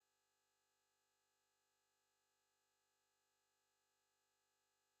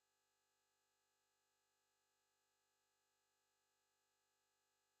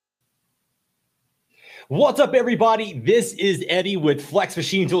What's up, everybody? This is Eddie with Flex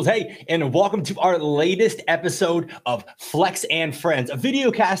Machine Tools. Hey, and welcome to our latest episode of Flex and Friends, a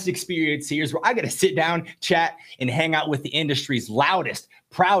video cast experience here where I get to sit down, chat, and hang out with the industry's loudest,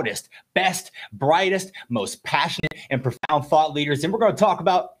 proudest, best, brightest, most passionate, and profound thought leaders. And we're going to talk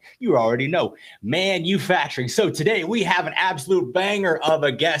about, you already know, manufacturing. So today we have an absolute banger of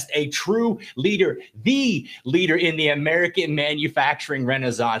a guest, a true leader, the leader in the American manufacturing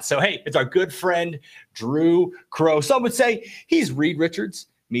renaissance. So, hey, it's our good friend, Crowe. Some would say he's Reed Richards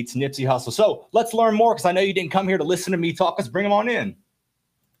meets Nipsey Hussle. So let's learn more, because I know you didn't come here to listen to me talk. Let's bring him on in.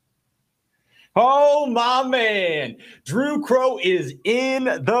 Oh, my man. Crowe is in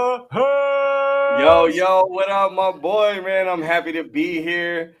the house. Yo, what up, my boy, man? I'm happy to be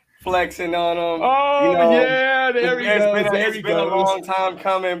here, flexing on him. Oh, yeah, there he goes. It's been a long time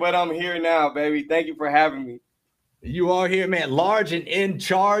coming, but I'm here now, baby. Thank you for having me. You are here, man, large and in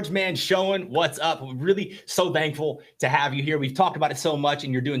charge, man, showing what's up. We're really so thankful to have you here. We've talked about it so much,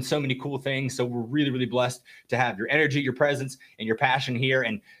 and you're doing so many cool things. So we're really, really blessed to have your energy, your presence, and your passion here.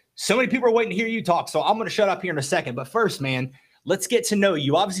 And so many people are waiting to hear you talk. So I'm going to shut up here in a second. But first, man, let's get to know you.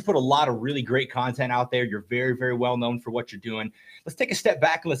 You obviously put a lot of really great content out there. You're very, very well known for what you're doing. Let's take a step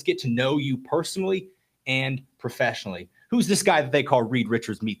back and let's get to know you personally and professionally. Who's this guy that they call Reed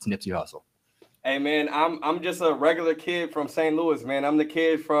Richards meets Nipsey Hussle? Hey, man, I'm just a regular kid from St. Louis, man. I'm the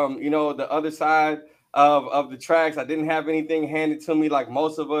kid from, the other side of the tracks. I didn't have anything handed to me like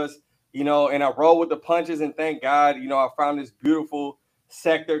most of us, and I roll with the punches, and thank God, I found this beautiful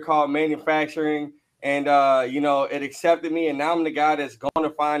sector called manufacturing, and, it accepted me, and now I'm the guy that's going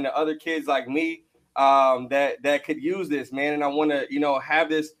to find the other kids like me that could use this, man, and I want to, have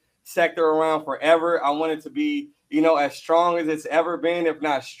this sector around forever. I want it to be, as strong as it's ever been, if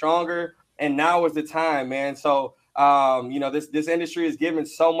not stronger. And now is the time, man. So, this industry is giving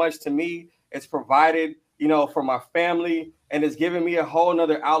so much to me. It's provided, for my family, and it's given me a whole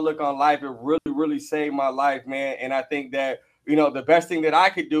nother outlook on life. It really, really saved my life, man. And I think that, the best thing that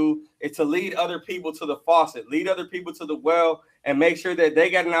I could do is to lead other people to the faucet, lead other people to the well, and make sure that they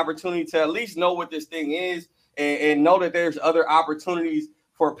got an opportunity to at least know what this thing is, and know that there's other opportunities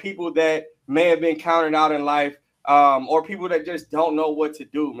for people that may have been counted out in life, or people that just don't know what to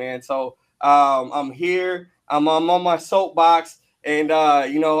do, man. So, I'm here. I'm on my soapbox, and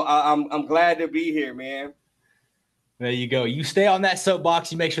I'm glad to be here, man. There you go. You stay on that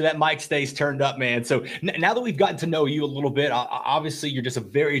soapbox. You make sure that mic stays turned up, man. So now that we've gotten to know you a little bit, obviously you're just a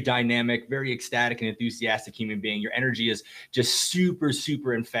very dynamic, very ecstatic and enthusiastic human being. Your energy is just super,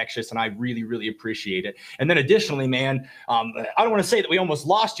 super infectious, and I really, really appreciate it. And then additionally, man, I don't want to say that we almost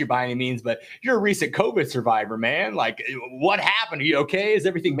lost you by any means, but you're a recent COVID survivor, man. Like, what happened? Are you okay? Is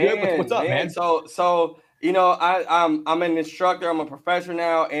everything good? What's up, man? So I'm an instructor. I'm a professor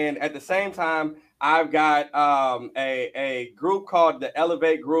now, and at the same time, I've got a group called the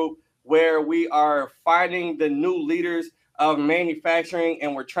Elevate Group, where we are finding the new leaders of manufacturing,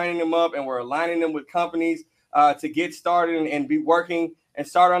 and we're training them up, and we're aligning them with companies to get started and be working and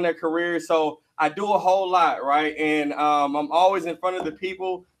start on their careers. So I do a whole lot, right? And I'm always in front of the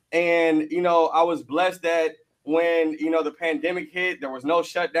people. And, I was blessed that when, the pandemic hit, there was no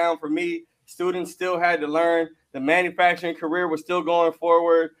shutdown for me. Students still had to learn. The manufacturing career was still going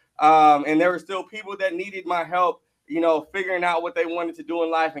forward. And there were still people that needed my help, figuring out what they wanted to do in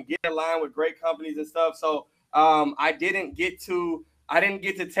life and get aligned with great companies and stuff. So I didn't get to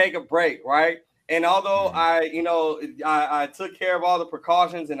take a break, right? And although I took care of all the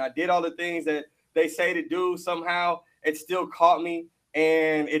precautions and I did all the things that they say to do, somehow it still caught me,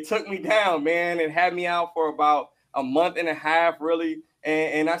 and it took me down, man. It had me out for about a month and a half, really.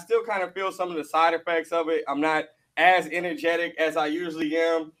 And I still kind of feel some of the side effects of it. I'm not as energetic as I usually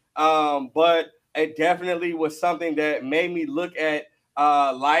am. But it definitely was something that made me look at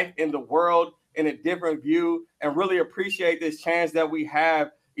life in the world in a different view, and really appreciate this chance that we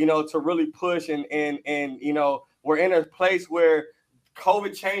have, to really push. And we're in a place where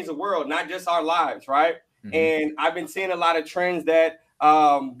COVID changed the world, not just our lives, right? Mm-hmm. And I've been seeing a lot of trends that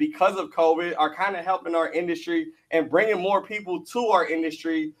because of COVID are kind of helping our industry and bringing more people to our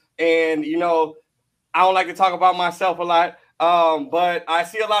industry. And, I don't like to talk about myself a lot. But I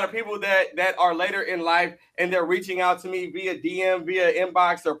see a lot of people that are later in life, and they're reaching out to me via DM, via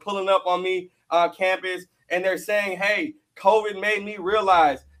inbox, or pulling up on me on campus, and they're saying, hey, COVID made me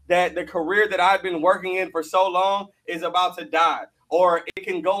realize that the career that I've been working in for so long is about to die, or it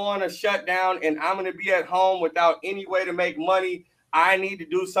can go on a shutdown, and I'm going to be at home without any way to make money. I need to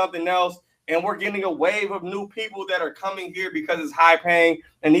do something else. And we're getting a wave of new people that are coming here because it's high paying,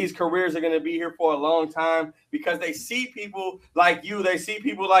 and these careers are going to be here for a long time because they see people like you, they see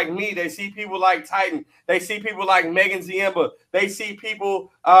people like me, they see people like Titan, they see people like Megan Ziemba, they see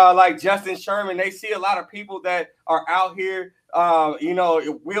people like Justin Sherman, they see a lot of people that are out here,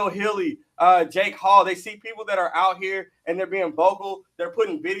 Will Hilly, Jake Hall. They see people that are out here and they're being vocal, they're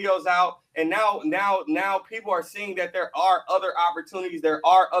putting videos out, and now people are seeing that there are other opportunities, there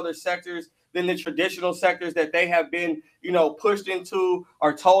are other sectors than the traditional sectors that they have been, pushed into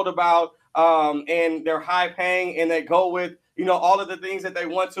or told about, and they're high paying and they go with, all of the things that they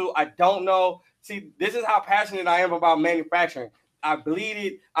want to. I don't know. See, this is how passionate I am about manufacturing. I bleed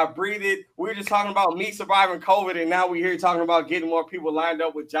it, I breathe it. We were just talking about me surviving COVID, and now we're here talking about getting more people lined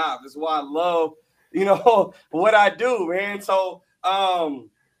up with jobs. That's why I love, what I do, man. So,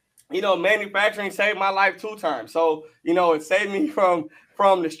 manufacturing saved my life 2 times. So, it saved me from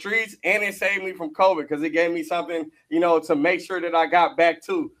the streets, and it saved me from COVID because it gave me something, to make sure that I got back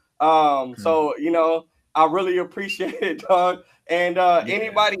to. So, I really appreciate it, dog. And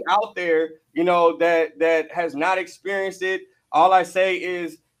anybody out there, that has not experienced it, all I say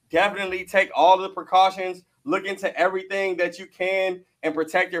is definitely take all the precautions, look into everything that you can, and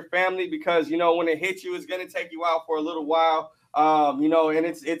protect your family because, when it hits you, it's going to take you out for a little while. And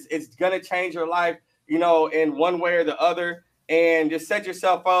it's going to change your life, in one way or the other, and just set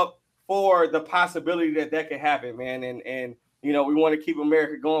yourself up for the possibility that could happen, man. And we want to keep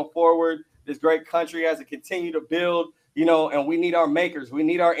America going forward. This great country has to continue to build, and we need our makers. We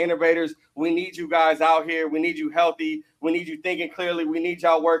need our innovators. We need you guys out here. We need you healthy. We need you thinking clearly. We need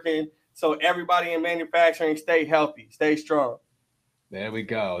y'all working. So everybody in manufacturing, stay healthy, stay strong. There we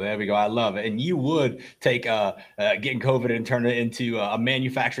go. I love it. And you would take getting COVID and turn it into a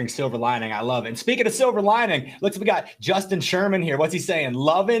manufacturing silver lining. I love it. And speaking of silver lining, we got Justin Sherman here. What's he saying?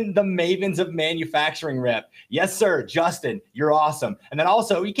 Loving the Mavens of Manufacturing rep. Yes, sir. Justin, you're awesome. And then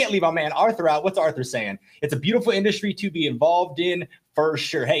also, you can't leave our man Arthur out. What's Arthur saying? It's a beautiful industry to be involved in. For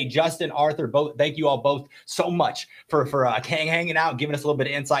sure. Hey, Justin, Arthur, both. Thank you all both so much for hanging out, giving us a little bit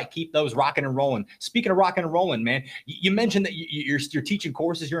of insight. Keep those rocking and rolling. Speaking of rocking and rolling, man, you mentioned that you're teaching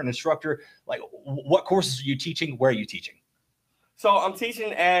courses. You're an instructor. Like, what courses are you teaching? Where are you teaching? So I'm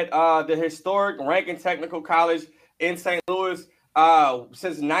teaching at the historic Rankin Technical College in St. Louis.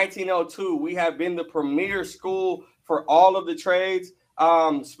 Since 1902, we have been the premier school for all of the trades,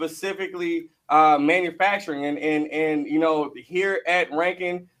 specifically manufacturing, and here at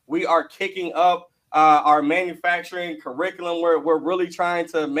Rankin, we are kicking up our manufacturing curriculum. We're really trying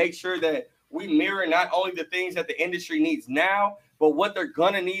to make sure that we mirror not only the things that the industry needs now, but what they're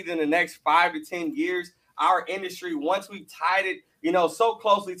gonna need in the next 5 to 10 years. Our industry, once we tied it, so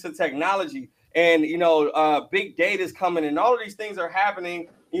closely to technology, and big data is coming, and all of these things are happening.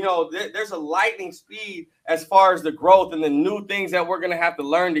 There's a lightning speed as far as the growth and the new things that we're gonna have to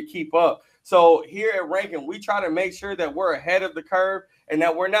learn to keep up. So here at Rankin, we try to make sure that we're ahead of the curve and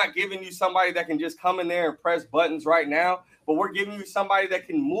that we're not giving you somebody that can just come in there and press buttons right now, but we're giving you somebody that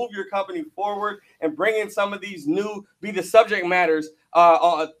can move your company forward and bring in some of these be the subject matters,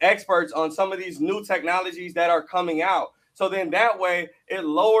 experts on some of these new technologies that are coming out. So then that way it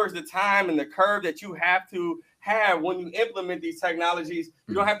lowers the time and the curve that you have to have when you implement these technologies.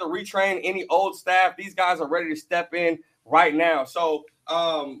 You don't have to retrain any old staff. These guys are ready to step in right now. So,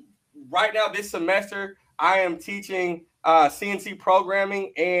 right now, this semester, I am teaching CNC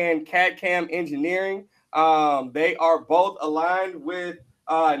programming and CAD/CAM engineering. They are both aligned with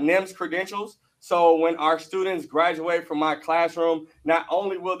NIMS credentials. So when our students graduate from my classroom, not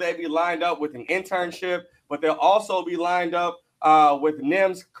only will they be lined up with an internship, but they'll also be lined up with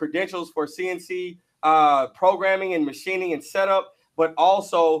NIMS credentials for CNC programming and machining and setup, but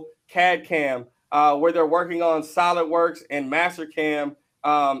also CAD/CAM, where they're working on SolidWorks and MasterCam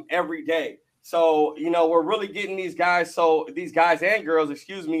every day. So, we're really getting these guys and girls,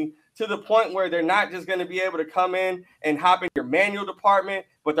 to the point where they're not just going to be able to come in and hop in your manual department,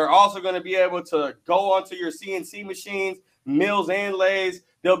 but they're also going to be able to go onto your CNC machines, mills and lathes.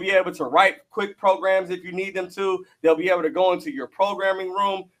 They'll be able to write quick programs if you need them to. They'll be able to go into your programming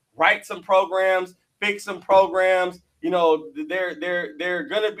room, write some programs, fix some programs. They're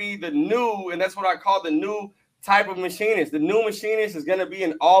going to be the new, and that's what I call the new type of machinist. The new machinist is going to be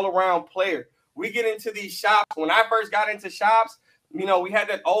an all-around player. We get into these shops. When I first got into shops, we had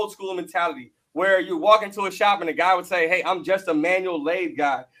that old school mentality where you walk into a shop and the guy would say, hey, I'm just a manual lathe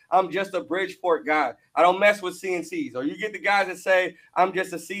guy. I'm just a Bridgeport guy. I don't mess with CNCs. Or you get the guys that say, I'm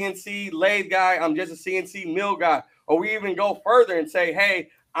just a CNC lathe guy. I'm just a CNC mill guy. Or we even go further and say, hey,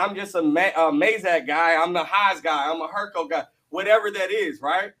 I'm just a Mazak guy. I'm the Haas guy. I'm a Herco guy. Whatever that is,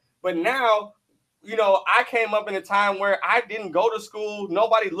 right? But now, you know, I came up in a time where I didn't go to school.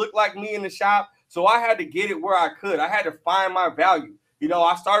 Nobody looked like me in the shop. So I had to get it where I could. I had to find my value. You know,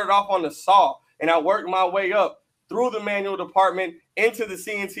 I started off on the saw and I worked my way up through the manual department into the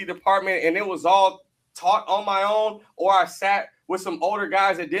CNC department. And it was all taught on my own, or I sat with some older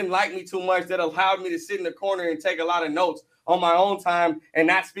guys that didn't like me too much that allowed me to sit in the corner and take a lot of notes on my own time and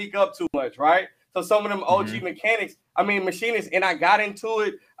not speak up too much, right? So some of them OG machinists, and I got into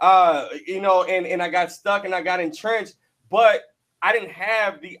it, you know, and I got stuck and I got entrenched, but I didn't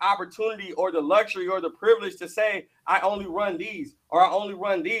have the opportunity or the luxury or the privilege to say, I only run these or I only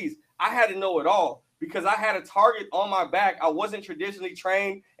run these. I had to know it all because I had a target on my back. I wasn't traditionally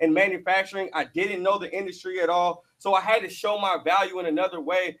trained in manufacturing. I didn't know the industry at all. So I had to show my value in another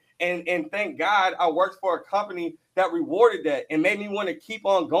way. And thank God I worked for a company that rewarded that and made me want to keep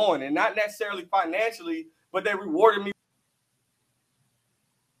on going, and not necessarily financially, but they rewarded me.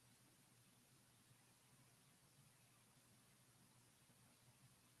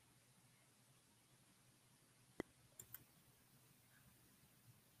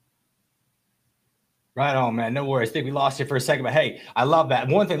 Right on, man. No worries. I think we lost you for a second, but hey, I love that.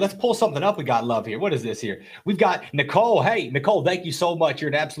 One thing, let's pull something up. We got love here. What is this here? We've got Nicole. Hey, Nicole, thank you so much. You're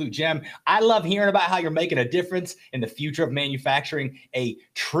an absolute gem. I love hearing about how you're making a difference in the future of manufacturing. A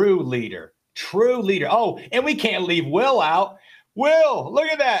true leader. True leader. Oh, and we can't leave Will out. Will, look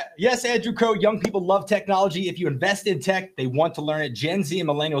at that. Yes, Andrew Crowe, young people love technology. If you invest in tech, they want to learn it. Gen Z and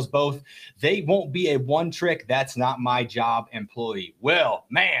millennials both. They won't be a one trick, that's not my job employee. Will,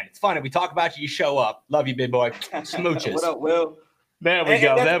 man, it's funny. We talk about you, you show up. Love you, big boy. Smooches. What up, Will? There we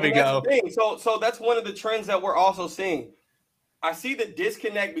go. There we go. So that's one of the trends that we're also seeing. I see the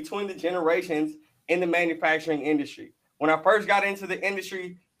disconnect between the generations in the manufacturing industry. When I first got into the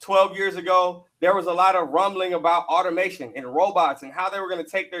industry 12 years ago, there was a lot of rumbling about automation and robots and how they were going to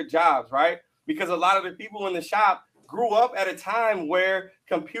take their jobs, right? Because a lot of the people in the shop grew up at a time where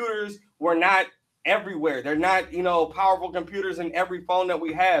computers were not everywhere. They're not, you know, powerful computers in every phone that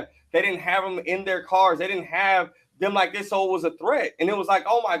we have. They didn't have them in their cars. They didn't have them like this, so it was a threat. And it was like,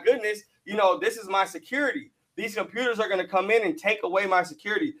 oh my goodness, you know, this is my security. These computers are going to come in and take away my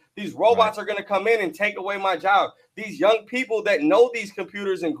security. These robots are going to come in and take away my job. These young people that know these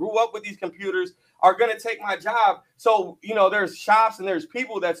computers and grew up with these computers are going to take my job. So, you know, there's shops and there's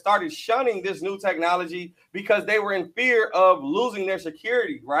people that started shunning this new technology because they were in fear of losing their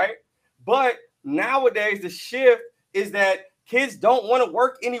security, right? But nowadays, the shift is that kids don't want to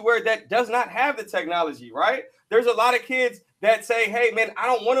work anywhere that does not have the technology, right? There's a lot of kids that say, hey, man, I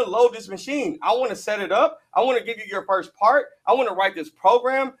don't want to load this machine. I want to set it up. I want to give you your first part. I want to write this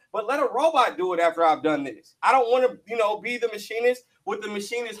program, but let a robot do it after I've done this. I don't want to, you know, be the machinist with the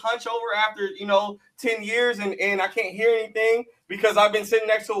machinist hunch over after, you know, 10 years and I can't hear anything because I've been sitting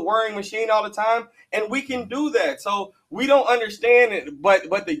next to a whirring machine all the time. And we can do that. So we don't understand it, but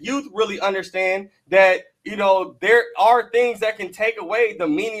the youth really understand that, you know, there are things that can take away the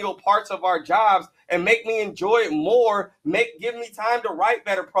menial parts of our jobs and make me enjoy it more, give me time to write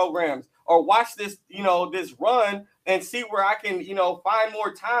better programs or watch this, you know, this run and see where I can, you know, find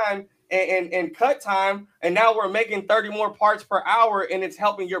more time and cut time. And now we're making 30 more parts per hour and it's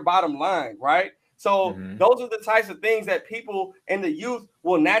helping your bottom line, right? So those are the types of things that people and the youth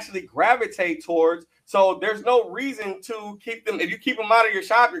will naturally gravitate towards. So there's no reason to keep them. If you keep them out of your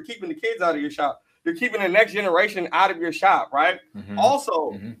shop, you're keeping the kids out of your shop. You're keeping the next generation out of your shop, right?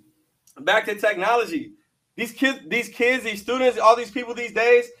 Also, back to technology. These kids, these students, all these people these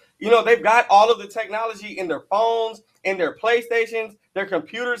days, you know, they've got all of the technology in their phones, in their PlayStations. Their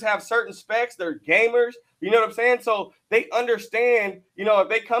computers have certain specs. They're gamers. You know what I'm saying? So they understand, you know, if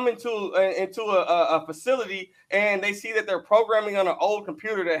they come into a facility and they see that they're programming on an old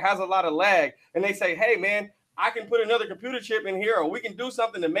computer that has a lot of lag, and they say, hey, man, I can put another computer chip in here, or we can do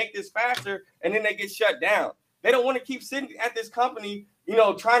something to make this faster, and then they get shut down. They don't want to keep sitting at this company, you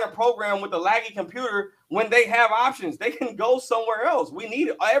know, trying to program with a laggy computer when they have options. They can go somewhere else. We need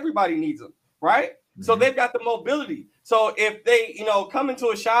it. Everybody needs them, right? So they've got the mobility. So if they, you know, come into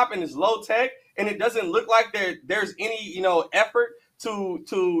a shop and it's low tech and it doesn't look like there's any, you know, effort to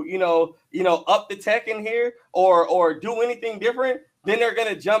you know up the tech in here or do anything different, then they're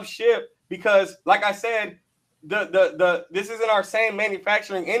gonna jump ship because, like I said, this isn't our same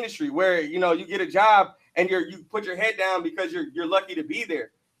manufacturing industry where, you know, you get a job and you put your head down because you're lucky to be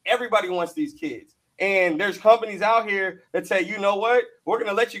there. Everybody wants these kids. And there's companies out here that say, you know what, we're going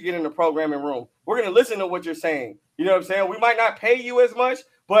to let you get in the programming room. We're going to listen to what you're saying. You know what I'm saying? We might not pay you as much,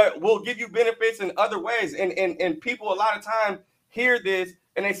 but we'll give you benefits in other ways. And people a lot of time hear this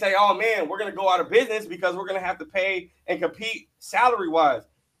and they say, oh man, we're going to go out of business because we're going to have to pay and compete salary wise.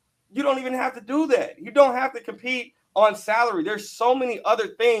 you don't even have to do that. You don't have to compete on salary. There's so many other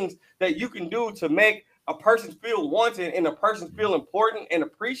things that you can do to make a person feel wanted and a person feel important and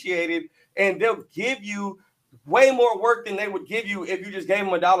appreciated, and they'll give you way more work than they would give you if you just gave them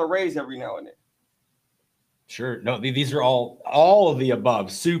 $1 raise every now and then. Sure. No, these are all of the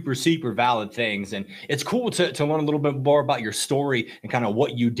above, super, super valid things. And it's cool to learn a little bit more about your story and kind of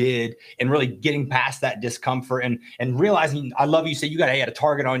what you did and really getting past that discomfort and realizing, I love you say you got a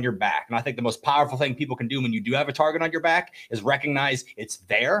target on your back. And I think the most powerful thing people can do when you do have a target on your back is recognize it's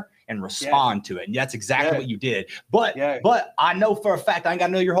there and respond to it. And that's exactly what you did. But I know for a fact, I ain't got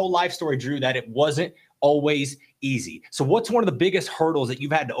to know your whole life story, Drew, that it wasn't always easy. So what's one of the biggest hurdles that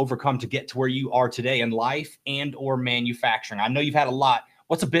you've had to overcome to get to where you are today in life and or manufacturing? I know you've had a lot.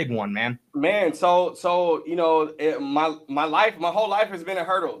 What's a big one, man? Man, so you know, my whole life has been a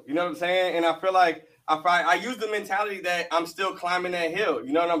hurdle. You know what I'm saying? And I feel like I use the mentality that I'm still climbing that hill.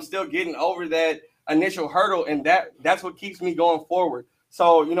 You know, and I'm still getting over that initial hurdle, and that's what keeps me going forward.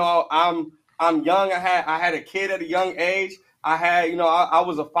 So you know, I'm young. I had a kid at a young age. I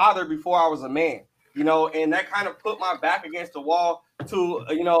was a father before I was a man. You know, and that kind of put my back against the wall to,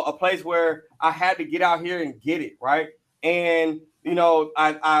 you know, a place where I had to get out here and get it, right? And, you know,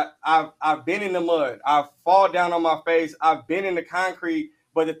 I've been in the mud. I've fallen down on my face. I've been in the concrete.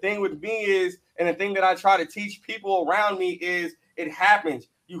 But the thing with me is, and the thing that I try to teach people around me is, it happens.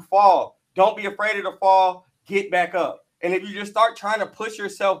 You fall. Don't be afraid of the fall. Get back up. And if you just start trying to push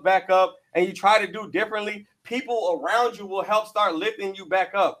yourself back up and you try to do differently, people around you will help start lifting you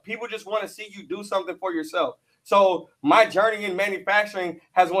back up. People just want to see you do something for yourself. So my journey in manufacturing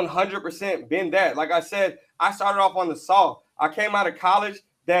has 100% been that. Like I said, I started off on the saw. I came out of college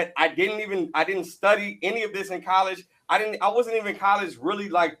that I didn't study any of this in college. I wasn't even in college really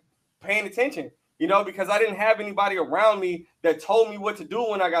like paying attention, you know, because I didn't have anybody around me that told me what to do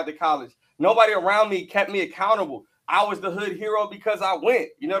when I got to college. Nobody around me kept me accountable. I was the hood hero because I went,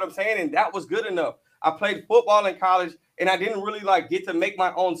 you know what I'm saying? And that was good enough. I played football in college, and I didn't really like get to make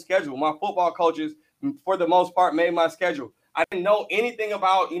my own schedule. My football coaches, for the most part, made my schedule. I didn't know anything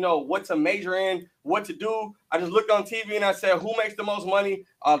about, you know, what to major in, what to do. I just looked on TV and I said, who makes the most money?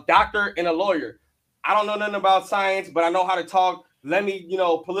 A doctor and a lawyer. I don't know nothing about science, but I know how to talk. Let me, you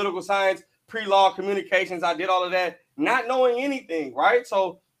know, political science, pre-law, communications. I did all of that, not knowing anything, right?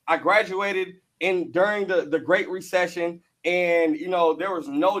 So I graduated during the Great Recession, and, you know, there was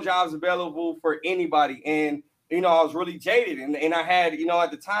no jobs available for anybody. And, you know, I was really jaded. And I had, you know,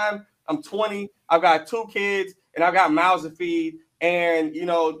 at the time, I'm 20, I've got 2 kids, and I've got mouths to feed. And, you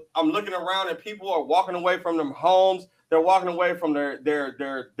know, I'm looking around and people are walking away from their homes. They're walking away from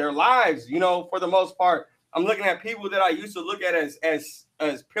their lives, you know, for the most part. I'm looking at people that I used to look at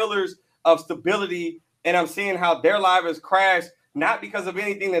as pillars of stability, and I'm seeing how their life has crashed, not because of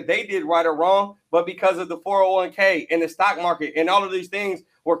anything that they did right or wrong, but because of the 401k and the stock market, and all of these things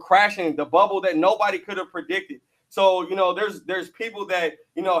were crashing, the bubble that nobody could have predicted. So, you know, there's people that,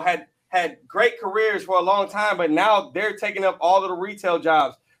 you know, had great careers for a long time, but now they're taking up all of the retail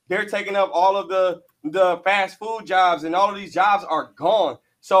jobs. They're taking up all of the fast food jobs, and all of these jobs are gone.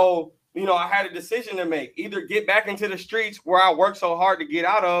 So, you know, I had a decision to make: either get back into the streets where I worked so hard to get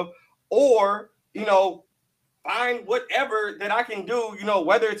out of, or, you know, find whatever that I can do, you know,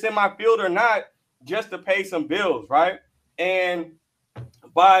 whether it's in my field or not, just to pay some bills, right? And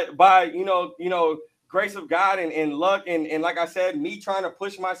by you know, grace of God and luck, and like I said, me trying to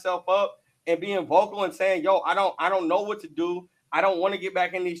push myself up and being vocal and saying, yo, I don't know what to do. I don't want to get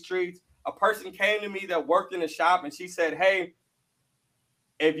back in these streets. A person came to me that worked in the shop, and she said, hey,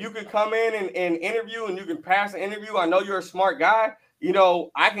 if you can come in and interview and you can pass the interview, I know you're a smart guy. You know,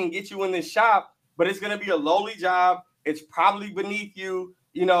 I can get you in this shop, but it's going to be a lowly job. It's probably beneath you,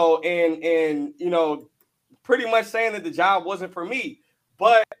 you know, and, you know, pretty much saying that the job wasn't for me.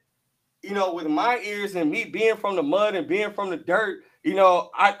 But, you know, with my ears and me being from the mud and being from the dirt, you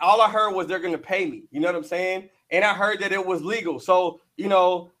know, all I heard was they're going to pay me. You know what I'm saying? And I heard that it was legal. So, you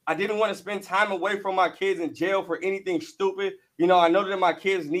know, I didn't want to spend time away from my kids in jail for anything stupid. You know, I know that my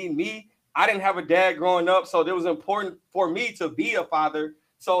kids need me. I didn't have a dad growing up, so it was important for me to be a father.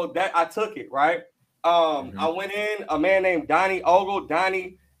 So that I took it, right? I went in, a man named Donnie Ogle.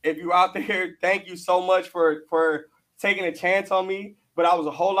 Donnie, if you're out there, thank you so much for taking a chance on me. But I was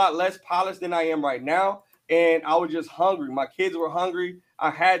a whole lot less polished than I am right now. And I was just hungry. My kids were hungry. I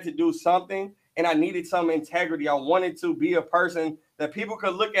had to do something, and I needed some integrity. I wanted to be a person that people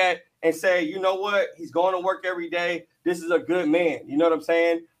could look at and say, you know what, he's going to work every day. This is a good man. You know what I'm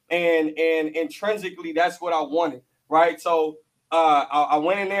saying? And intrinsically, that's what I wanted, right? So I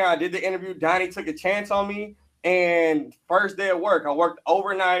went in there. I did the interview. Donnie took a chance on me. And first day of work, I worked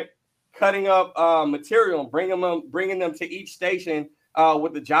overnight. cutting up material and bringing them to each station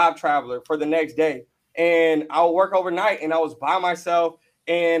with the job traveler for the next day. And I would work overnight, and I was by myself,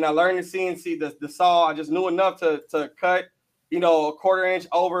 and I learned the CNC, the saw. I just knew enough to cut, a 1/4 inch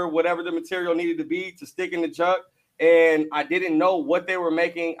over whatever the material needed to be to stick in the chuck. And I didn't know what they were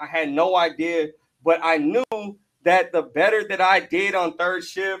making. I had no idea, but I knew that the better that I did on third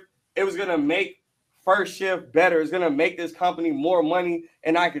shift, it was going to make first shift better. It's going to make this company more money,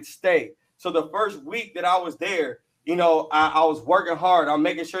 and I could stay. So the first week that I was there, I was working hard. I'm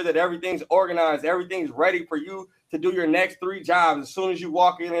making sure that everything's organized. Everything's ready for you to do your next 3 jobs. As soon as you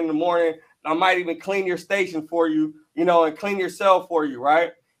walk in the morning, I might even clean your station for you, and clean your cell for you,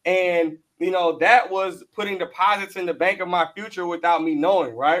 right? And, that was putting deposits in the bank of my future without me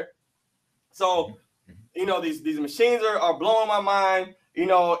knowing, right? So, these machines are blowing my mind,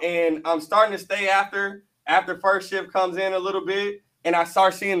 and I'm starting to stay after first shift comes in a little bit, and I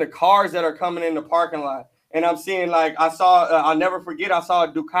start seeing the cars that are coming in the parking lot. And I'm seeing, I'll never forget, I saw a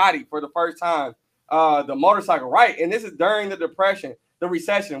Ducati for the first time, the motorcycle, right? And this is during the depression, the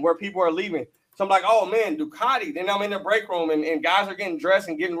recession, where people are leaving. So I'm like, oh, man, Ducati. Then I'm in the break room, and guys are getting dressed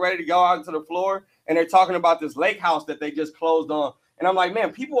and getting ready to go out to the floor, and they're talking about this lake house that they just closed on. And I'm like,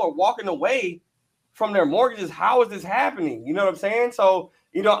 man, people are walking away from their mortgages. How is this happening? You know what I'm saying? So,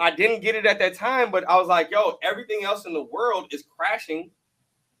 I didn't get it at that time, but I was like, yo, everything else in the world is crashing,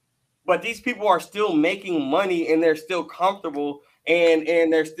 but these people are still making money, and they're still comfortable, and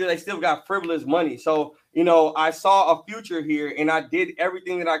they still got frivolous money. So, I saw a future here, and I did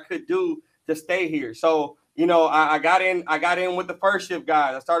everything that I could do to stay here. So, I got in with the first shift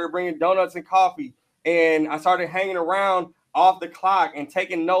guys. I started bringing donuts and coffee, and I started hanging around off the clock and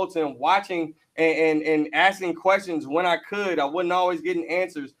taking notes and watching and asking questions when I could. I wasn't always getting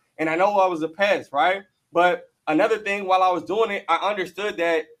answers, and I know I was a pest, right? But another thing, while I was doing it, I understood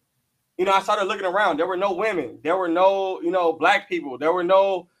that, I started looking around. There were no women. There were no, Black people. There were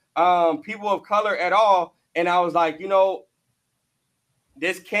no people of color at all. And I was like,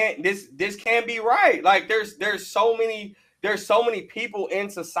 this can't be right. Like there's so many people in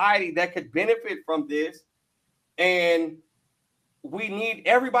society that could benefit from this, and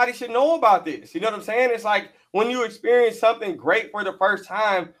everybody should know about this. You know what I'm saying? It's like when you experience something great for the first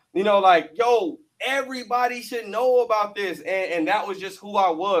time, everybody should know about this. And that was just who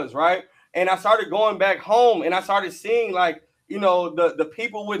I was, right? And I started going back home, and I started seeing the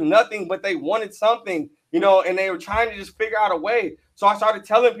people with nothing, but they wanted something, and they were trying to just figure out a way. So I started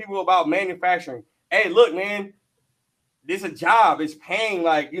telling people about manufacturing. Hey, look, man, this is a job. It's paying,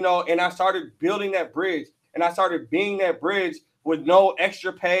 and I started building that bridge, and I started being that bridge with no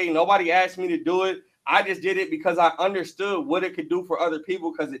extra pay. Nobody asked me to do it. I just did it because I understood what it could do for other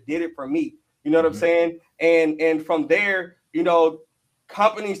people, because it did it for me. You know what I'm saying? And from there,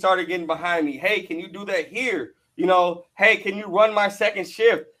 companies started getting behind me. Hey, can you do that here? Hey, can you run my second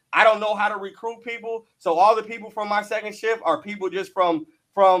shift? I don't know how to recruit people. So all the people from my second shift are people just from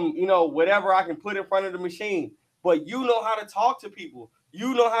whatever I can put in front of the machine. But you know how to talk to people.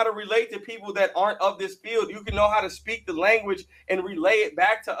 You know how to relate to people that aren't of this field. You can know how to speak the language and relay it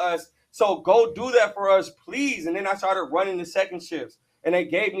back to us. So go do that for us, please. And then I started running the second shifts, and they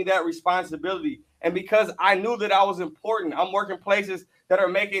gave me that responsibility. And because I knew that I was important, I'm working places that are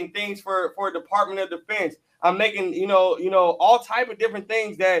making things for Department of Defense. I'm making, all type of different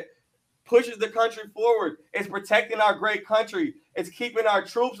things that pushes the country forward. It's protecting our great country. It's keeping our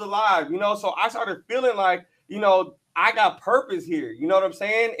troops alive, So I started feeling like, I got purpose here. You know what I'm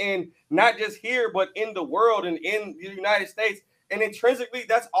saying? And not just here, but in the world and in the United States. And intrinsically,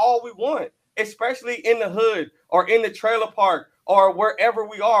 that's all we want, especially in the hood or in the trailer park or wherever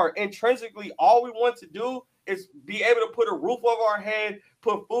we are. Intrinsically, all we want to do is be able to put a roof over our head,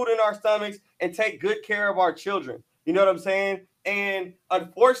 put food in our stomachs, and take good care of our children. You know what I'm saying? And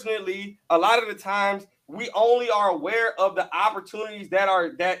unfortunately, a lot of the times we only are aware of the opportunities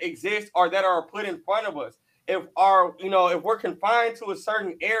that exist or that are put in front of us. If we're confined to a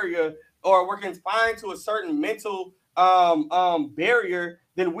certain area, or we're confined to a certain mental barrier,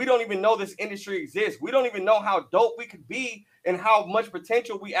 then we don't even know this industry exists. We don't even know how dope we could be and how much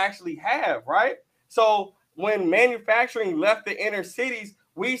potential we actually have, right? So when manufacturing left the inner cities,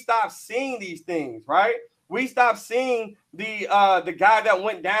 we stopped seeing these things, right? We stopped seeing the guy that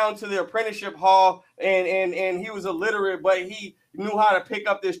went down to the apprenticeship hall and he was illiterate, but he knew how to pick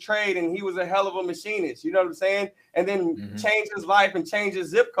up this trade, and he was a hell of a machinist. You know what I'm saying? And then change his life and change his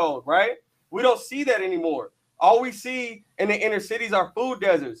zip code, right? We don't see that anymore. All we see in the inner cities are food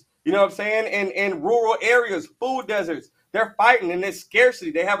deserts. You know what I'm saying? And in rural areas, food deserts. They're fighting, and there's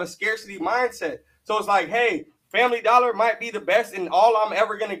scarcity. They have a scarcity mindset. So it's like, hey, Family Dollar might be the best and all I'm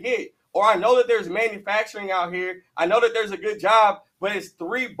ever going to get. Or I know that there's manufacturing out here. I know that there's a good job, but it's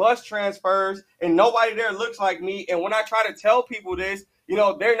 3 bus transfers and nobody there looks like me. And when I try to tell people this,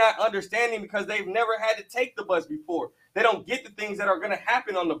 they're not understanding because they've never had to take the bus before. They don't get the things that are going to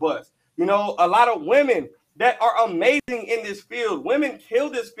happen on the bus. A lot of women that are amazing in this field. Women kill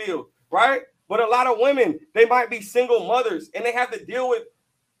this field, right? But a lot of women, they might be single mothers and they have to deal with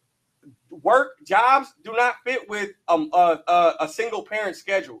work. Jobs do not fit with a single parent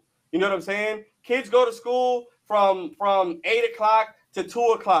schedule. You know what I'm saying? Kids go to school from 8 o'clock to 2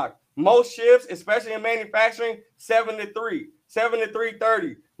 o'clock. Most shifts, especially in manufacturing, 7 to 3, 7 to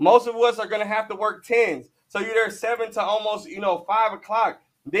 3:30. Most of us are going to have to work 10s. So you're there 7 to almost, 5 o'clock.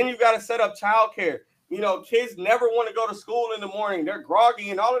 Then you got to set up childcare. Kids never want to go to school in the morning. They're groggy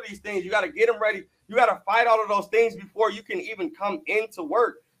and all of these things. You got to get them ready. You got to fight all of those things before you can even come into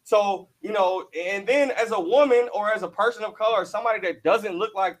work. So, and then as a woman or as a person of color or somebody that doesn't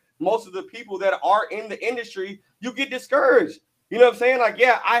look like most of the people that are in the industry, you get discouraged. You know what I'm saying? Like,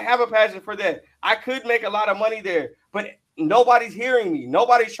 yeah, I have a passion for that. I could make a lot of money there, but nobody's hearing me.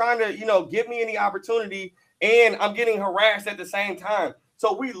 Nobody's trying to, give me any opportunity, and I'm getting harassed at the same time.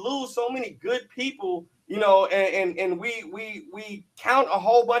 So we lose so many good people, and we count a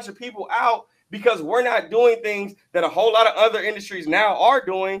whole bunch of people out because we're not doing things that a whole lot of other industries now are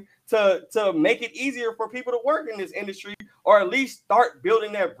doing to make it easier for people to work in this industry, or at least start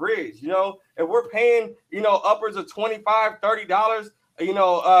building that bridge. If we're paying, upwards of $25, $30,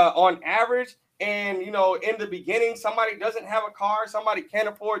 on average, and, in the beginning, somebody doesn't have a car, somebody can't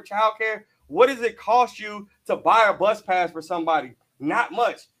afford childcare. What does it cost you to buy a bus pass for somebody? Not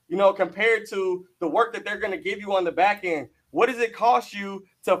much, compared to the work that they're going to give you on the back end. What does it cost you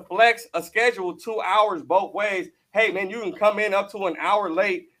to flex a schedule 2 hours both ways? Hey, man, you can come in up to an hour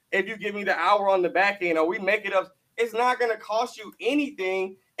late if you give me the hour on the back end, or we make it up. It's not going to cost you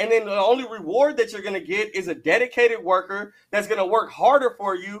anything. And then the only reward that you're going to get is a dedicated worker that's going to work harder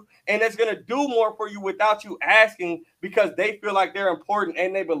for you and that's going to do more for you without you asking, because they feel like they're important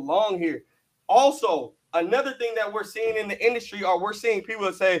and they belong here. Also, another thing that we're seeing in the industry, or we're seeing people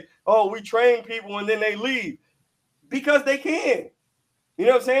that say, oh, we train people and then they leave because they can. You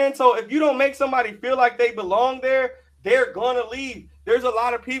know what I'm saying? So if you don't make somebody feel like they belong there, they're going to leave. There's a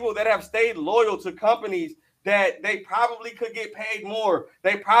lot of people that have stayed loyal to companies that they probably could get paid more.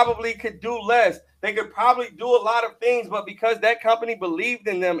 They probably could do less. They could probably do a lot of things, but because that company believed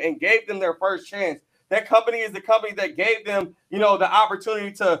in them and gave them their first chance, that company is the company that gave them, the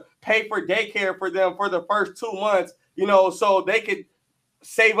opportunity to pay for daycare for them for the first 2 months, so they could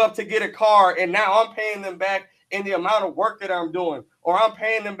save up to get a car. And now I'm paying them back in the amount of work that I'm doing, or I'm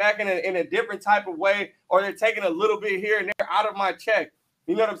paying them back in a different type of way, or they're taking a little bit here and there out of my check.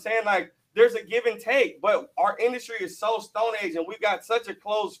 You know what I'm saying? Like, there's a give and take, but our industry is so Stone Age and we've got such a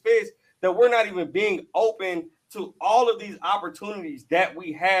closed fist that we're not even being open to all of these opportunities that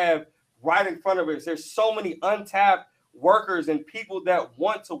we have right in front of us. There's so many untapped workers and people that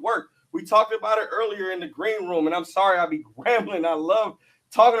want to work. We talked about it earlier in the green room, and I'm sorry I'll be rambling. I love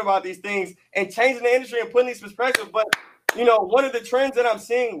talking about these things and changing the industry and putting these perspectives. But, one of the trends that I'm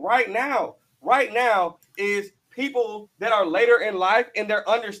seeing right now is people that are later in life and they're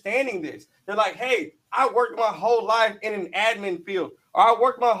understanding this. They're like, hey, I worked my whole life in an admin field, or I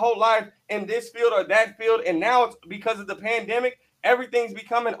worked my whole life in this field or that field. And now it's because of the pandemic, everything's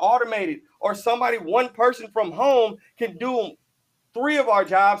becoming automated, or one person from home can do 3 of our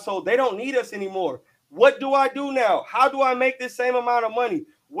jobs. So they don't need us anymore. What do I do now? How do I make this same amount of money?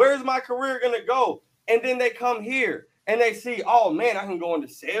 Where's my career going to go? And then they come here and they see, oh man, I can go into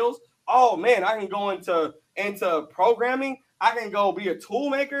sales. Oh man, I can go into programming. I can go be a tool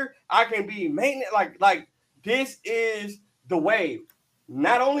maker. I can be maintenance. Like this is the wave.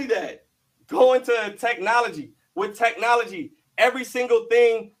 Not only that, go into technology. With technology, every single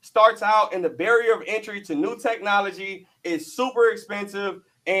thing starts out, and the barrier of entry to new technology is super expensive.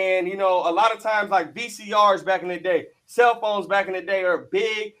 And, a lot of times, like VCRs back in the day, cell phones back in the day are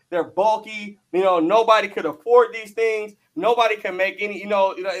big, they're bulky. Nobody could afford these things. Nobody can make any,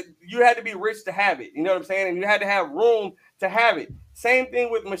 you had to be rich to have it. You know what I'm saying? And you had to have room to have it. Same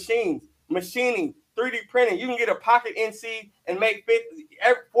thing with machining, 3D printing. You can get a pocket NC and make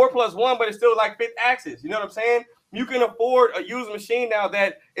 4+1, but it's still like 5th axis. You know what I'm saying? You can afford a used machine now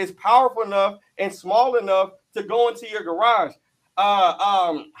that is powerful enough and small enough to go into your garage.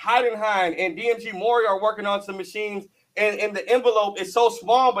 Heidenhain and DMG Mori are working on some machines, and the envelope is so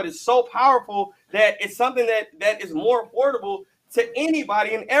small, but it's so powerful that it's something that is more affordable to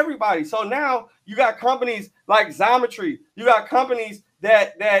anybody and everybody. So now you got companies like Xometry. You got companies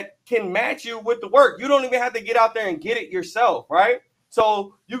that can match you with the work. You don't even have to get out there and get it yourself, right?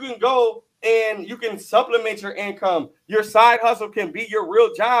 So you can go and you can supplement your income. Your side hustle can be your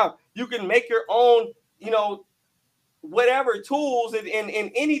real job. You can make your own, whatever tools in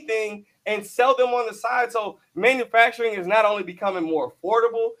anything and sell them on the side. So manufacturing is not only becoming more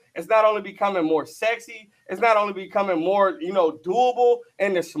affordable, it's not only becoming more sexy, it's not only becoming more, doable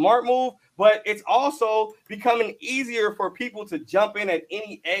and the smart move, but it's also becoming easier for people to jump in at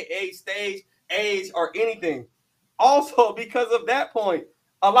any stage, age, or anything. Also, because of that point,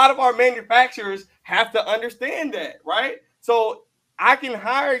 a lot of our manufacturers have to understand that, right? So I can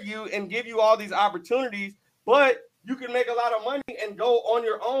hire you and give you all these opportunities, but you can make a lot of money and go on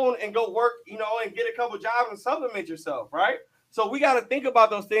your own and go work, and get a couple jobs and supplement yourself, right? So we got to think about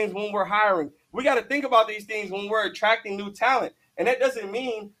those things when we're hiring. We got to think about these things when we're attracting new talent. And that doesn't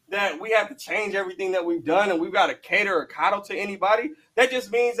mean that we have to change everything that we've done and we've got to cater or coddle to anybody. That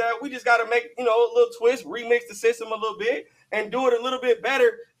just means that we just got to make, a little twist, remix the system a little bit and do it a little bit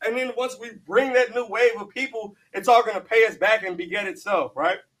better. And then once we bring that new wave of people, it's all going to pay us back and beget itself,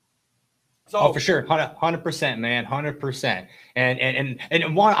 right? So, for sure, 100%, man, 100%.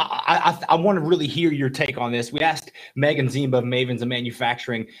 And one, I want to really hear your take on this. We asked Megan Zimba of Mavens of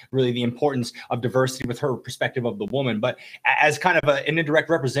Manufacturing really the importance of diversity with her perspective of the woman, but as kind of an indirect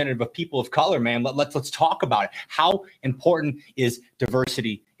representative of people of color, man, let's talk about it. How important is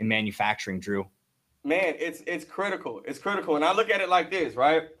diversity in manufacturing, Drew? Man, it's critical. It's critical, and I look at it like this,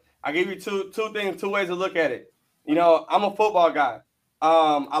 right? I give you two ways to look at it. I'm a football guy.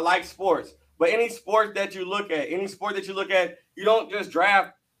 I like sports. But any sport that you look at, you don't just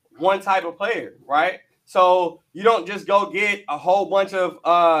draft one type of player, right? So you don't just go get a whole bunch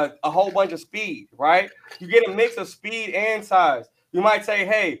of speed, right? You get a mix of speed and size. You might say,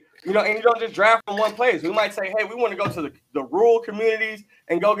 hey, and you don't just draft from one place. We might say, hey, we want to go to the rural communities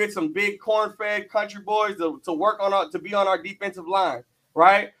and go get some big corn-fed country boys to work on to be on our defensive line,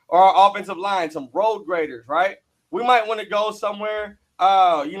 right? Or our offensive line, some road graders, right? We might want to go somewhere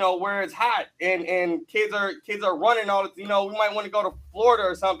where it's hot and kids are running all the, we might want to go to Florida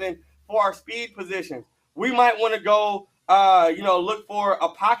or something for our speed positions. We might want to go, look for a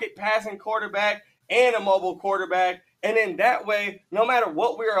pocket passing quarterback and a mobile quarterback. And then that way, no matter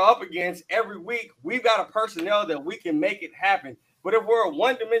what we are up against every week, we've got a personnel that we can make it happen. But if we're a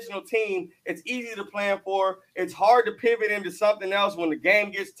one-dimensional team, it's easy to plan for. It's hard to pivot into something else when the game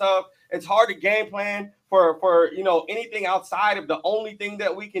gets tough. It's hard to game plan for anything outside of the only thing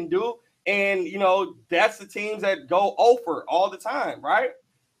that we can do. And that's the teams that go over all the time, right?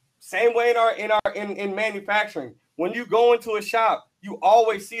 Same way in manufacturing. When you go into a shop, you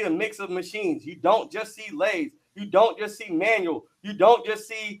always see a mix of machines. You don't just see lathes. You don't just see manual. You don't just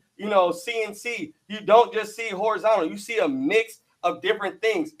see CNC. You don't just see horizontal. You see a mix of different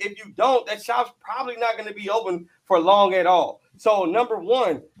things. If you don't, that shop's probably not going to be open for long at all. So number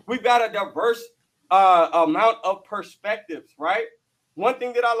one, we've got a diverse amount of perspectives, right? One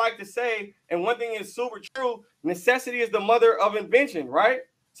thing that I like to say, and one thing is super true, necessity is the mother of invention, right?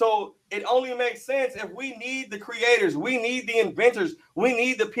 So it only makes sense if we need the creators, we need the inventors, we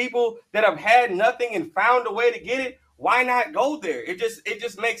need the people that have had nothing and found a way to get it. Why not go there? It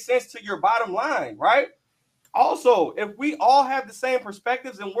just makes sense to your bottom line, right? Also, if we all have the same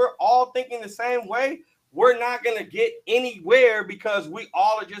perspectives and we're all thinking the same way, we're not going to get anywhere because we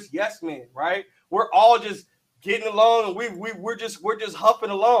all are just yes men, right? We're all just getting along and we're just huffing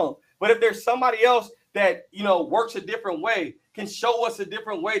along. But if there's somebody else that works a different way, can show us a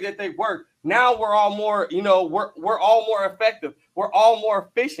different way that they work, now we're all more we're all more effective. We're all more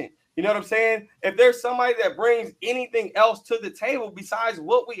efficient. You know what I'm saying? If there's somebody that brings anything else to the table besides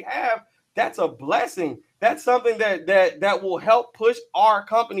what we have, that's a blessing. That's something that will help push our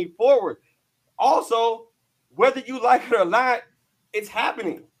company forward. Also, whether you like it or not, it's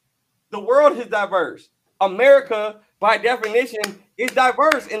happening. The world is diverse. America, by definition, is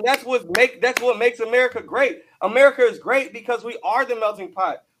diverse, and that's what makes America great. America is great because we are the melting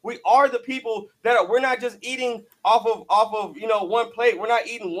pot. We are the people we're not just eating off of one plate. We're not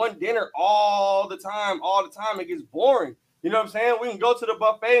eating one dinner all the time. It gets boring. You know what I'm saying? We can go to the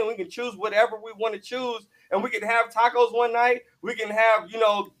buffet and we can choose whatever we want to choose. And we can have tacos one night. We can have,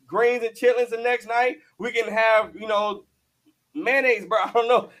 greens and chitlins the next night. We can have, mayonnaise, bro. I don't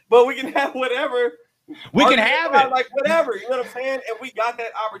know. But we can have whatever. We can have it. Like whatever. You know what I'm saying? And we got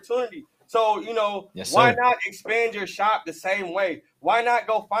that opportunity. So, yes, why not expand your shop the same way? Why not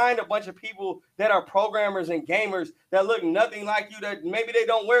go find a bunch of people that are programmers and gamers that look nothing like you, that maybe they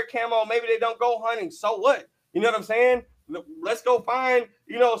don't wear camo, maybe they don't go hunting. So what? You know what I'm saying? Let's go find,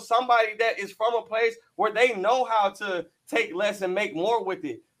 somebody that is from a place where they know how to take less and make more with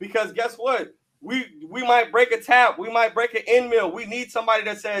it. Because guess what? We might break a tap, we might break an end mill. We need somebody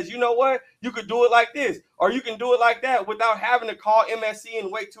that says, you know what, you could do it like this, or you can do it like that, without having to call MSC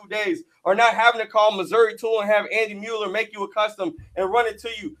and wait 2 days, or not having to call Missouri Tool and have Andy Mueller make you a custom and run it to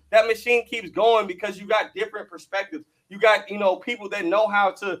you. That machine keeps going because you got different perspectives. You got, people that know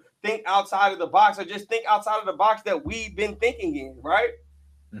how to think outside of the box, or just think outside of the box that we've been thinking in, right?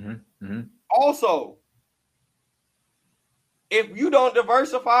 Mm-hmm. Mm-hmm. Also, if you don't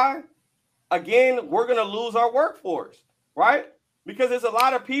diversify, again, we're going to lose our workforce, right? Because there's a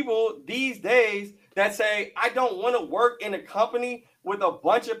lot of people these days that say, I don't want to work in a company with a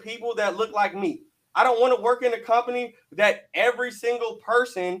bunch of people that look like me. I don't want to work in a company that every single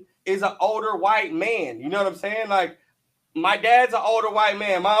person is an older white man. You know what I'm saying? Like, my dad's an older white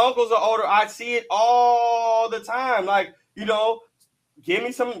man. My uncles are older. I see it all the time. Like, give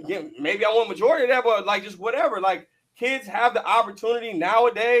me some, maybe I want majority of that, but like, just whatever. Like, kids have the opportunity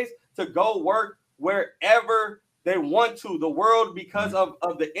nowadays to go work wherever they want to. The world, because of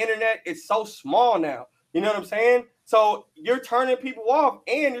the internet, is so small now. You know what I'm saying? So you're turning people off,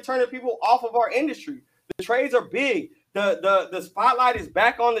 and you're turning people off of our industry. The trades are big. The spotlight is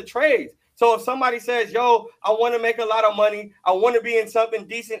back on the trades. So if somebody says, yo, I want to make a lot of money, I want to be in something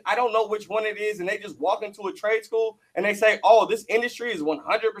decent, I don't know which one it is, and they just walk into a trade school and they say, oh, this industry is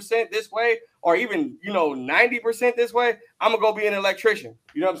 100% this way, or even, 90% this way, I'm going to go be an electrician.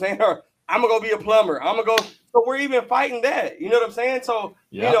 You know what I'm saying? Or I'm going to go be a plumber. I'm going to go. So we're even fighting that. You know what I'm saying? So,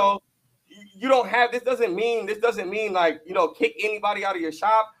 you don't have, this doesn't mean like, kick anybody out of your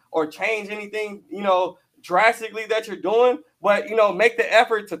shop or change anything, drastically that you're doing, but make the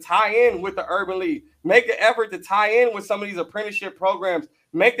effort to tie in with the Urban League, make the effort to tie in with some of these apprenticeship programs,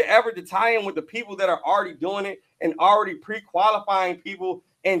 make the effort to tie in with the people that are already doing it and already pre-qualifying people,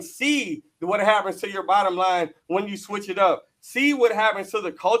 and see what happens to your bottom line when you switch it up. See what happens to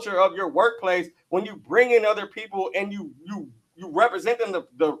the culture of your workplace when you bring in other people and you represent them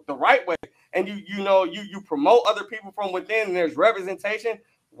the right way, and you promote other people from within, and there's representation.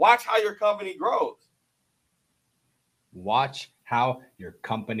 Watch how your company grows. Watch how your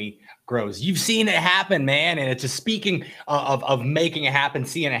company grows. You've seen it happen, man. And it's just speaking of making it happen,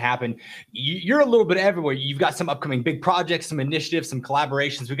 seeing it happen. You're a little bit everywhere. You've got some upcoming big projects, some initiatives, some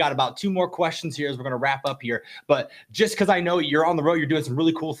collaborations. We got about 2 more questions here as we're going to wrap up here. But just because I know you're on the road, you're doing some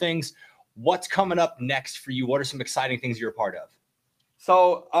really cool things. What's coming up next for you? What are some exciting things you're a part of?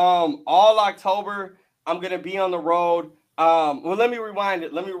 So all October, I'm going to be on the road. Well, let me rewind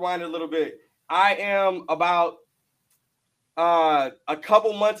it. A little bit. I am about a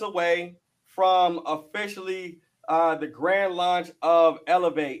couple months away from officially the grand launch of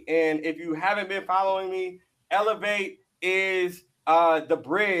Elevate. And if you haven't been following me, Elevate is the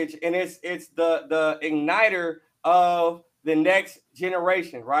bridge, and it's the igniter of the next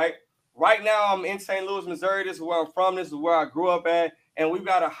generation, right? Right now, I'm in St. Louis, Missouri. This is where I'm from. This is where I grew up at. And we've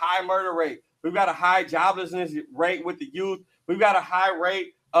got a high murder rate. We've got a high joblessness rate with the youth. We've got a high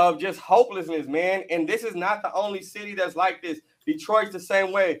rate of just hopelessness, man. And this is not the only city that's like this. Detroit's the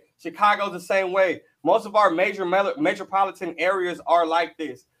same way. Chicago's the same way. Most of our major metropolitan areas are like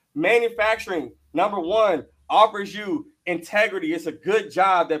this. Manufacturing, number one, offers you integrity. It's a good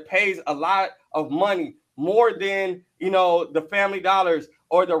job that pays a lot of money, more than, the Family Dollars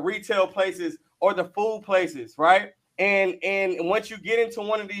or the retail places or the food places, right? And once you get into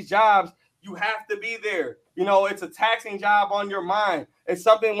one of these jobs, you have to be there. It's a taxing job on your mind. It's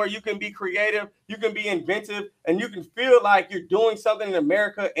something where you can be creative, you can be inventive, and you can feel like you're doing something in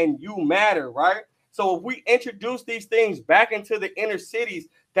America and you matter, right? So if we introduce these things back into the inner cities,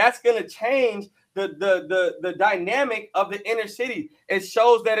 that's going to change the dynamic of the inner city. It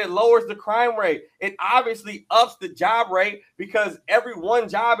shows that it lowers the crime rate. It obviously ups the job rate, because every one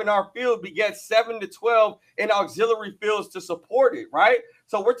job in our field begets 7 to 12 in auxiliary fields to support it, right?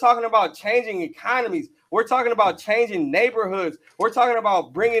 So we're talking about changing economies. We're talking about changing neighborhoods. We're talking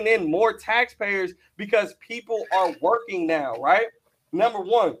about bringing in more taxpayers because people are working now, right? Number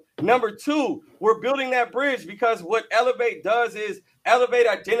one. Number two, we're building that bridge because what Elevate does is Elevate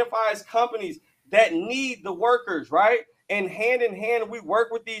identifies companies that need the workers, right? And hand in hand, we work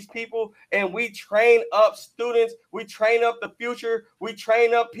with these people and we train up students. We train up the future. We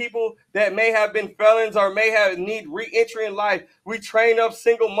train up people that may have been felons or may have need re-entry in life. We train up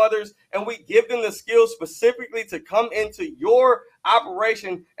single mothers and we give them the skills specifically to come into your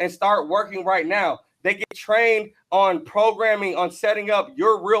operation and start working right now. They get trained on programming, on setting up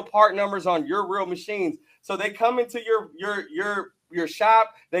your real part numbers on your real machines. So they come into your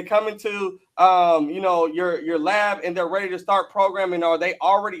shop, they come into your lab, and they're ready to start programming, or they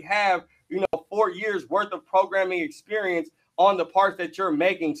already have 4 years worth of programming experience on the parts that you're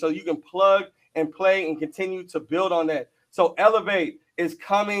making, so you can plug and play and continue to build on that. So Elevate is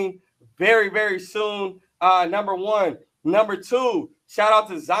coming very, very soon. Number one. Number two, shout out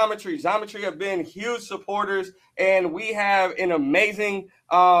to Xometry. Xometry have been huge supporters, and we have an amazing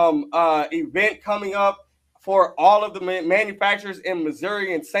event coming up for all of the manufacturers in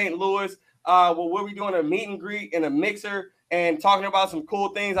Missouri and St. Louis. We'll be doing a meet and greet and a mixer and talking about some cool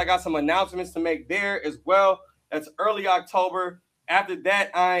things. I got some announcements to make there as well. That's early October. After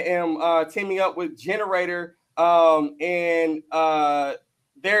that, I am teaming up with Generator, and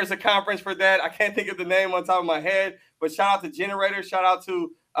there's a conference for that. I can't think of the name on top of my head, but shout out to Generator. Shout out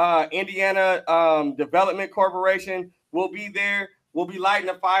to Indiana Development Corporation. We'll be there. We'll be lighting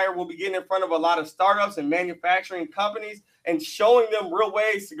a fire. We'll be getting in front of a lot of startups and manufacturing companies and showing them real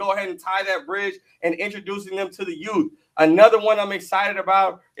ways to go ahead and tie that bridge and introducing them to the youth. Another one I'm excited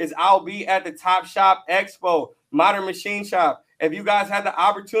about is I'll be at the Top Shop Expo, Modern Machine Shop. If you guys had the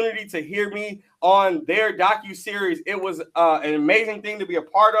opportunity to hear me on their docuseries, it was an amazing thing to be a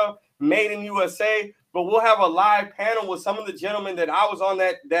part of, Made in USA. But we'll have a live panel with some of the gentlemen that I was on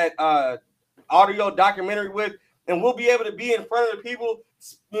that audio documentary with, and we'll be able to be in front of the people,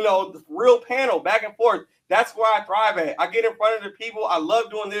 the real panel, back and forth. That's where I thrive at. I get in front of the people. I love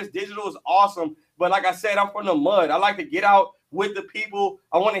doing this. Digital is awesome. But like I said, I'm from the mud. I like to get out with the people.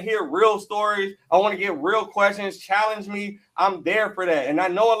 I want to hear real stories. I want to get real questions. Challenge me. I'm there for that. And I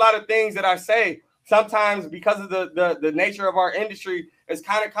know a lot of things that I say sometimes, because of the nature of our industry, is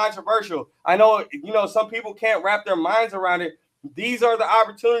kind of controversial. I know, some people can't wrap their minds around it. These are the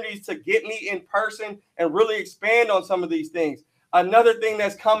opportunities to get me in person and really expand on some of these things. Another thing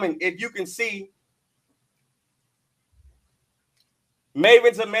that's coming, if you can see,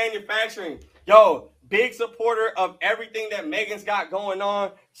 Mavens of Manufacturing. Yo, big supporter of everything that Megan's got going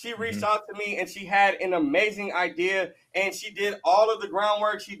on. She reached out to me and she had an amazing idea, and she did all of the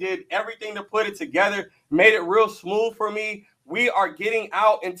groundwork. She did everything to put it together, made it real smooth for me. We are getting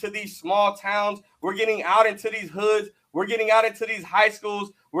out into these small towns. We're getting out into these hoods. We're getting out into these high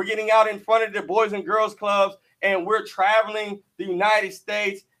schools. We're getting out in front of the Boys and Girls Clubs, and we're traveling the United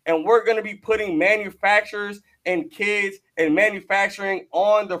States, and we're going to be putting manufacturers and kids and manufacturing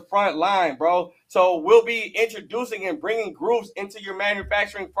on the front line, bro. So we'll be introducing and bringing groups into your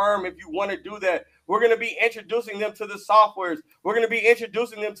manufacturing firm if you want to do that. We're going to be introducing them to the softwares. We're going to be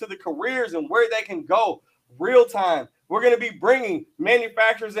introducing them to the careers and where they can go real time. We're going to be bringing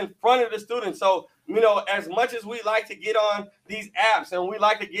manufacturers in front of the students. So, as much as we like to get on these apps and we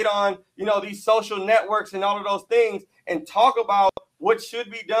like to get on, these social networks and all of those things and talk about what should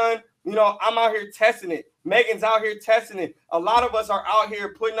be done, I'm out here testing it. Megan's out here testing it. A lot of us are out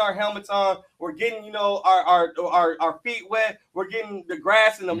here putting our helmets on. We're getting, our feet wet. We're getting the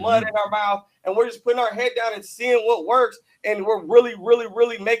grass and the mud in our mouth, and we're just putting our head down and seeing what works. And we're really, really,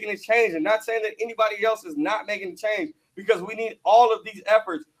 really making a change. And not saying that anybody else is not making a change, because we need all of these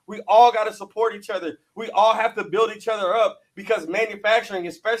efforts. We all got to support each other. We all have to build each other up, because manufacturing,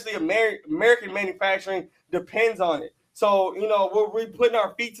 especially American manufacturing, depends on it. So, we're putting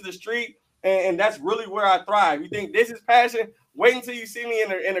our feet to the street, and that's really where I thrive. You think this is passion? Wait until you see me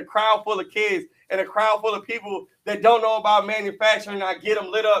in a crowd full of kids and a crowd full of people that don't know about manufacturing. I get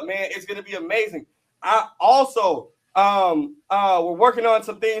them lit up, man. It's going to be amazing. I also, we're working on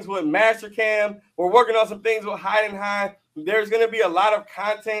some things with Mastercam. We're working on some things with Hide and High. There's going to be a lot of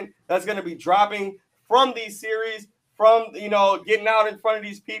content that's going to be dropping from these series, from, getting out in front of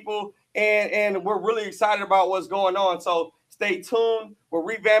these people. And we're really excited about what's going on. So stay tuned. We're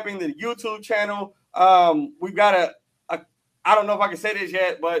revamping the YouTube channel. We've got I don't know if I can say this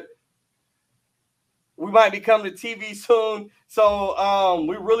yet, but we might be coming to TV soon. So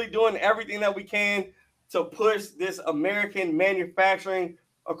we're really doing everything that we can to push this American manufacturing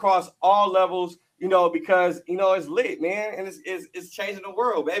across all levels, because, it's lit, man. And it's changing the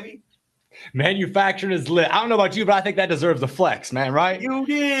world, baby. Manufacturing is lit. I don't know about you, but I think that deserves a flex, man, right? You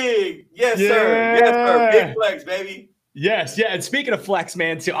dig. Yes, sir. Yes, sir. Big flex, baby. Yes, yeah. And speaking of flex,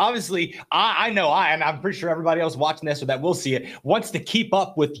 man, too, obviously, and I'm pretty sure everybody else watching this or that will see it, wants to keep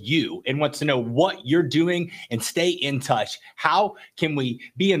up with you and wants to know what you're doing and stay in touch. How can we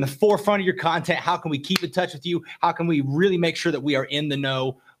be in the forefront of your content? How can we keep in touch with you? How can we really make sure that we are in the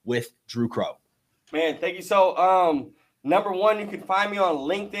know with Drew Crowe? Man, thank you. So, number one, you can find me on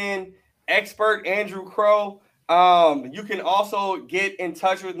LinkedIn, Expert Andrew Crowe. You can also get in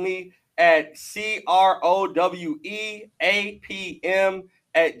touch with me at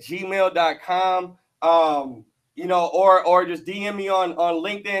croweapm@gmail.com. Or just DM me on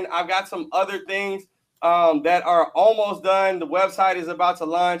LinkedIn. I've got some other things that are almost done. The website is about to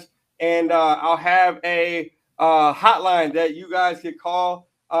launch, and I'll have a hotline that you guys could call.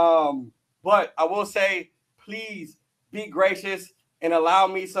 But I will say, please be gracious and allow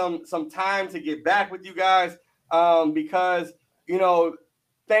me some time to get back with you guys, because, you know,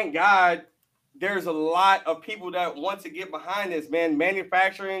 thank God there's a lot of people that want to get behind this, man.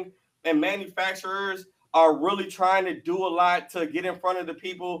 Manufacturing and manufacturers are really trying to do a lot to get in front of the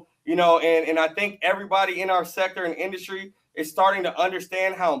people, you know, and I think everybody in our sector and industry is starting to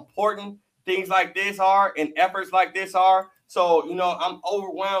understand how important things like this are and efforts like this are. So, you know, I'm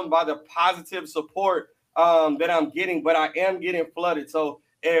overwhelmed by the positive support that I'm getting, but I am getting flooded. So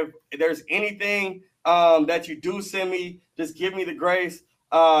if there's anything that you do send me, just give me the grace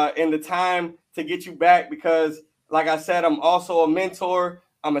and the time to get you back, because like I said, I'm also a mentor,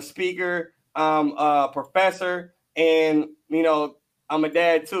 I'm a speaker, I'm a professor, and, you know, I'm a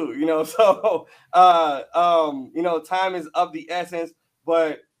dad too, you know. So you know, time is of the essence,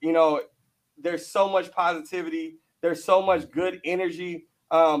 but, you know, there's so much positivity, there's so much good energy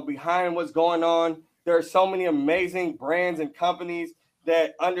behind what's going on. There are so many amazing brands and companies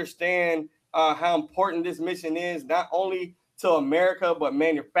that understand how important this mission is, not only to America, but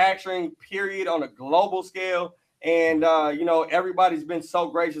manufacturing, period, on a global scale. And, you know, everybody's been so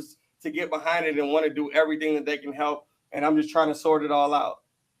gracious to get behind it and want to do everything that they can help. And I'm just trying to sort it all out.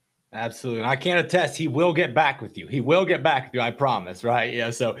 Absolutely. And I can attest, he will get back with you. He will get back with you. I promise. Right. Yeah.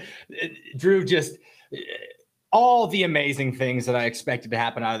 So Drew, just all the amazing things that I expected to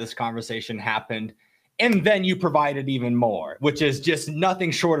happen out of this conversation happened. And then you provided even more, which is just nothing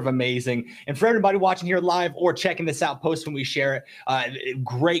short of amazing. And for everybody watching here live or checking this out post when we share it,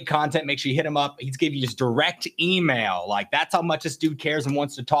 great content. Make sure you hit him up. He's giving you just direct email. Like, that's how much this dude cares and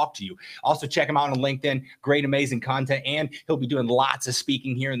wants to talk to you. Also check him out on LinkedIn. Great, amazing content. And he'll be doing lots of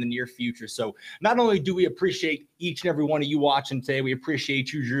speaking here in the near future. So not only do we appreciate each and every one of you watching today, we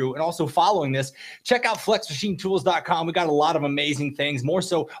appreciate you, Drew, and also following this. Check out flexmachinetools.com. We got a lot of amazing things, more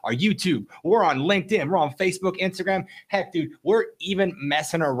so our YouTube. We're on LinkedIn. We're on Facebook, Instagram. Heck, dude, we're even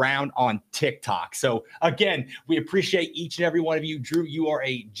messing around on TikTok. So again, we appreciate each and every one of you. Drew, you are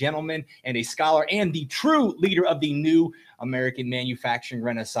a gentleman and a scholar and the true leader of the new American manufacturing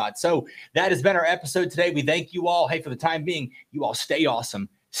renaissance. So that has been our episode today. We thank you all. Hey, for the time being, you all stay awesome,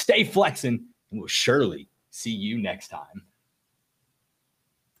 stay flexing, and we'll surely see you next time.